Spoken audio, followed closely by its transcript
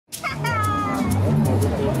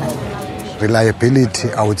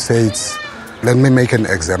Reliability, I would say it's, let me make an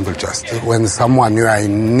example just. When someone, you are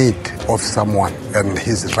in need of someone and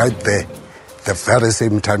he's right there, the very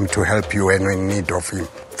same time to help you when you're in need of him,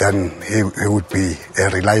 then he would be a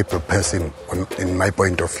reliable person in my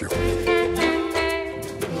point of view.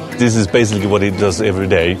 This is basically what he does every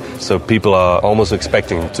day, so people are almost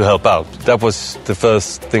expecting to help out. That was the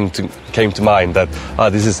first thing came to mind, that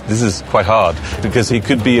this is quite hard, because he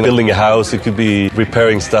could be building a house, he could be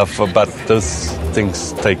repairing stuff, but those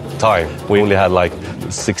things take time. We only had like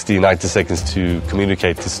 60, 90 seconds to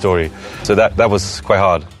communicate the story, so that was quite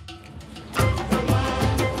hard.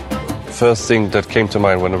 First thing that came to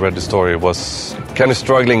mind when I read the story was kind of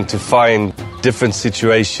struggling to find different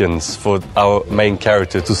situations for our main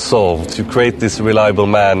character to solve. To create this reliable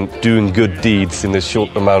man doing good deeds in a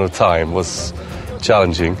short amount of time was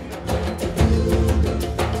challenging.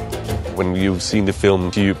 When you've seen the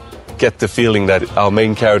film, you get the feeling that our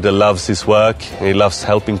main character loves his work, he loves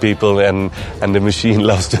helping people, and the machine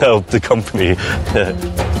loves to help the company.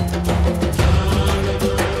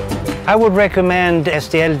 I would recommend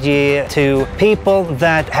SDLG to people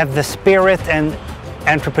that have the spirit and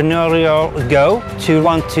entrepreneurial go to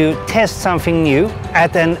want to test something new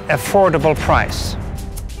at an affordable price.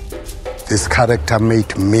 This character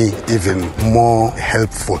made me even more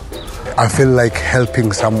helpful. I feel like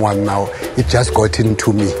helping someone now, it just got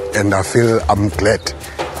into me, and I feel I'm glad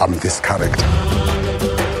I'm this character.